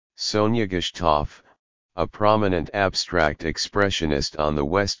Sonia Gechtoff, a prominent abstract expressionist on the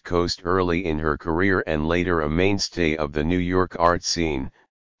West Coast early in her career and later a mainstay of the New York art scene,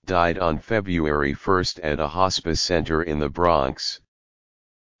 died on February 1 at a hospice center in the Bronx.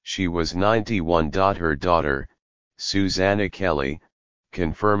 She was 91. Her daughter, Susanna Kelly,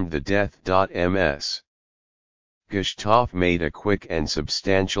 confirmed the death. Ms. Gechtoff made a quick and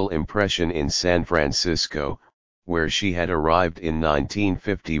substantial impression in San Francisco, where she had arrived in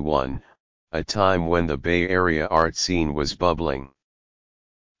 1951, a time when the Bay Area art scene was bubbling.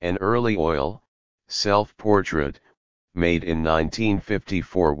 An early oil, self-portrait, made in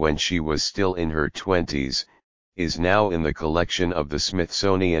 1954 when she was still in her 20s, is now in the collection of the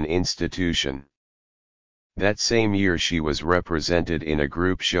Smithsonian Institution. That same year she was represented in a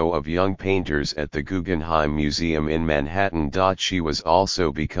group show of young painters at the Guggenheim Museum in Manhattan. She was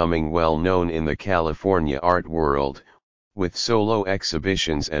also becoming well known in the California art world, with solo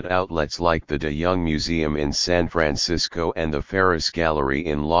exhibitions at outlets like the De Young Museum in San Francisco and the Ferris Gallery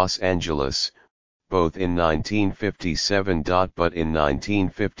in Los Angeles, both in 1957. But in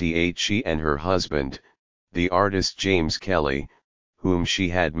 1958 she and her husband, the artist James Kelly, whom she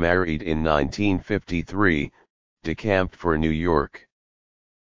had married in 1953, decamped for New York.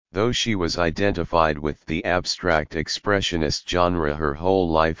 Though she was identified with the abstract expressionist genre her whole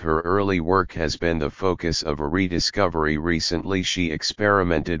life, her early work has been the focus of a rediscovery. Recently she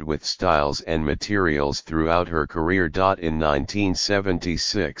experimented with styles and materials throughout her career. In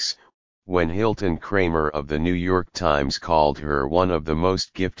 1976, when Hilton Kramer of the New York Times called her one of the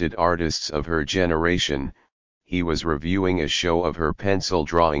most gifted artists of her generation, he was reviewing a show of her pencil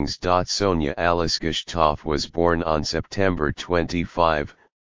drawings. Sonia Alice Gechtoff was born on September 25,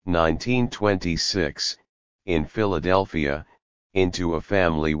 1926, in Philadelphia, into a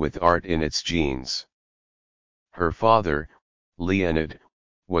family with art in its genes. Her father, Leonid,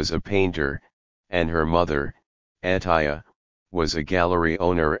 was a painter, and her mother, Etiya, was a gallery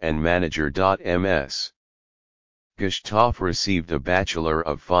owner and manager. Ms. Gechtoff received a Bachelor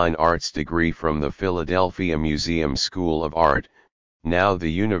of Fine Arts degree from the Philadelphia Museum School of Art, now the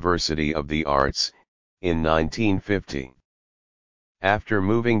University of the Arts, in 1950. After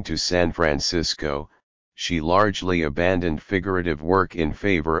moving to San Francisco, she largely abandoned figurative work in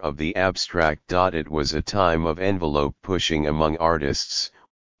favor of the abstract. It was a time of envelope pushing among artists,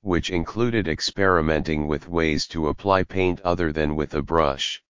 which included experimenting with ways to apply paint other than with a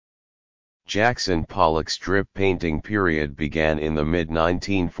brush. Jackson Pollock's drip painting period began in the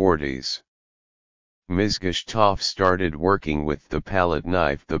mid-1940s. Ms. Gechtoff started working with the palette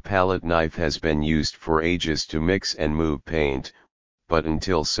knife. The palette knife has been used for ages to mix and move paint, but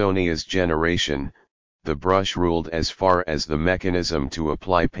until Sonia's generation, the brush ruled as far as the mechanism to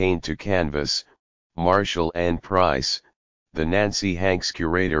apply paint to canvas. Marshall N. Price, the Nancy Hanks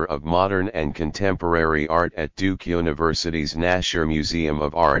Curator of Modern and Contemporary Art at Duke University's Nasher Museum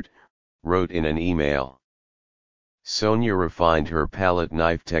of Art, wrote in an email. Sonia refined her palette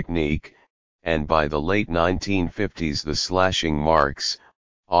knife technique, and by the late 1950s the slashing marks,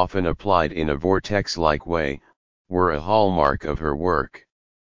 often applied in a vortex-like way, were a hallmark of her work.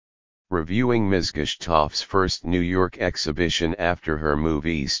 Reviewing Ms. Gechtoff's first New York exhibition after her move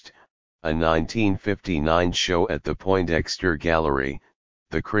east, a 1959 show at the Poindexter Gallery,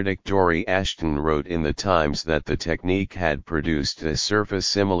 the critic Dory Ashton wrote in the Times that the technique had produced a surface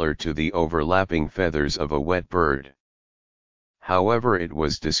similar to the overlapping feathers of a wet bird. However it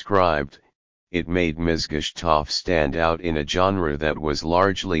was described, it made Ms. Gechtoff stand out in a genre that was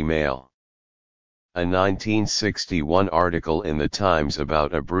largely male. A 1961 article in the Times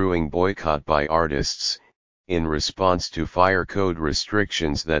about a brewing boycott by artists, in response to fire code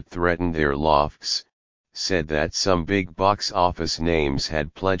restrictions that threatened their lofts, said that some big box office names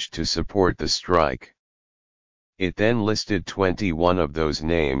had pledged to support the strike. It then listed 21 of those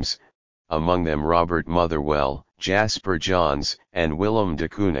names, among them Robert Motherwell, Jasper Johns, and Willem de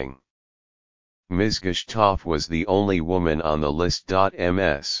Kooning. Ms. Gechtoff was the only woman on the list.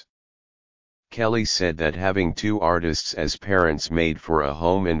 Ms. Kelly said that having two artists as parents made for a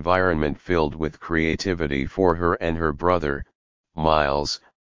home environment filled with creativity for her and her brother, Miles,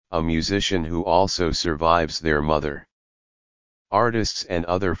 a musician who also survives their mother. Artists and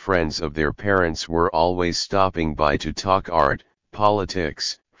other friends of their parents were always stopping by to talk art,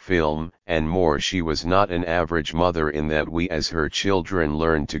 politics, film, and more. She was not an average mother in that we as her children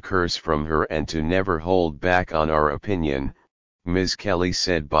learned to curse from her and to never hold back on our opinion, Ms. Kelly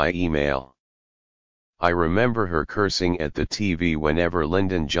said by email. I remember her cursing at the TV whenever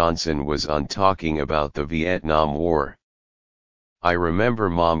Lyndon Johnson was on talking about the Vietnam War. I remember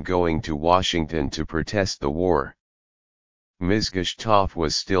Mom going to Washington to protest the war. Ms. Gechtoff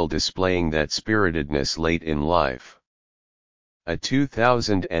was still displaying that spiritedness late in life. A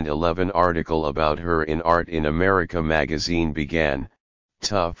 2011 article about her in Art in America magazine began,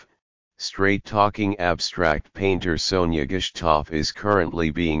 "Tough, straight-talking abstract painter Sonia Gechtoff is currently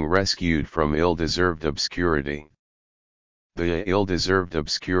being rescued from ill-deserved obscurity." The ill-deserved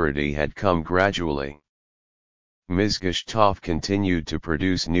obscurity had come gradually. Ms. Gechtoff continued to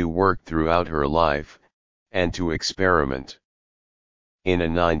produce new work throughout her life, and to experiment. In a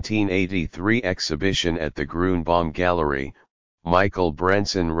 1983 exhibition at the Grunbaum Gallery, Michael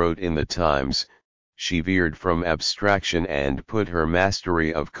Branson wrote in the Times, "She veered from abstraction and put her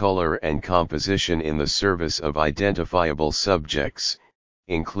mastery of color and composition in the service of identifiable subjects,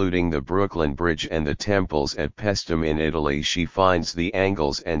 including the Brooklyn Bridge and the temples at Paestum in Italy. She finds the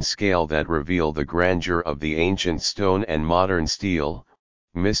angles and scale that reveal the grandeur of the ancient stone and modern steel,"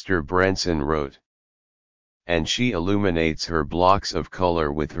 Mr. Branson wrote. "And she illuminates her blocks of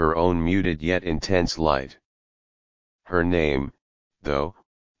color with her own muted yet intense light." Her name, though,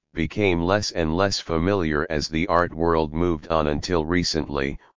 became less and less familiar as the art world moved on until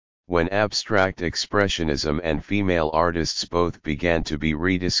recently, when abstract expressionism and female artists both began to be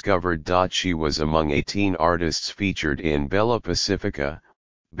rediscovered. She was among 18 artists featured in Bella Pacifica,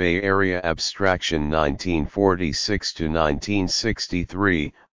 Bay Area Abstraction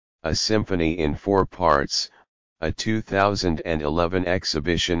 1946–1963, a symphony in 4 parts, a 2011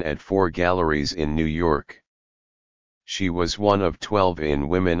 exhibition at 4 galleries in New York. She was one of 12 in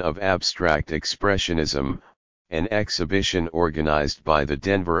Women of Abstract Expressionism, an exhibition organized by the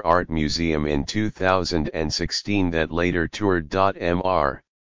Denver Art Museum in 2016 that later toured. Mr.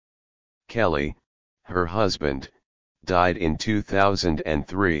 Kelly, her husband, died in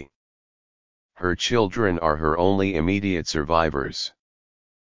 2003. Her children are her only immediate survivors.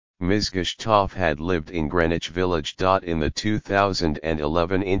 Ms. Gechtoff had lived in Greenwich Village. In the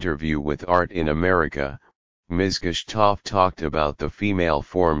 2011 interview with Art in America, Ms. Gechtoff talked about the female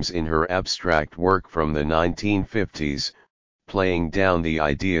forms in her abstract work from the 1950s, playing down the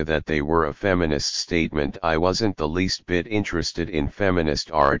idea that they were a feminist statement. "I wasn't the least bit interested in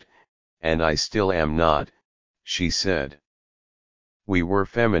feminist art, and I still am not," she said. "We were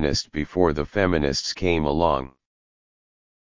feminist before the feminists came along."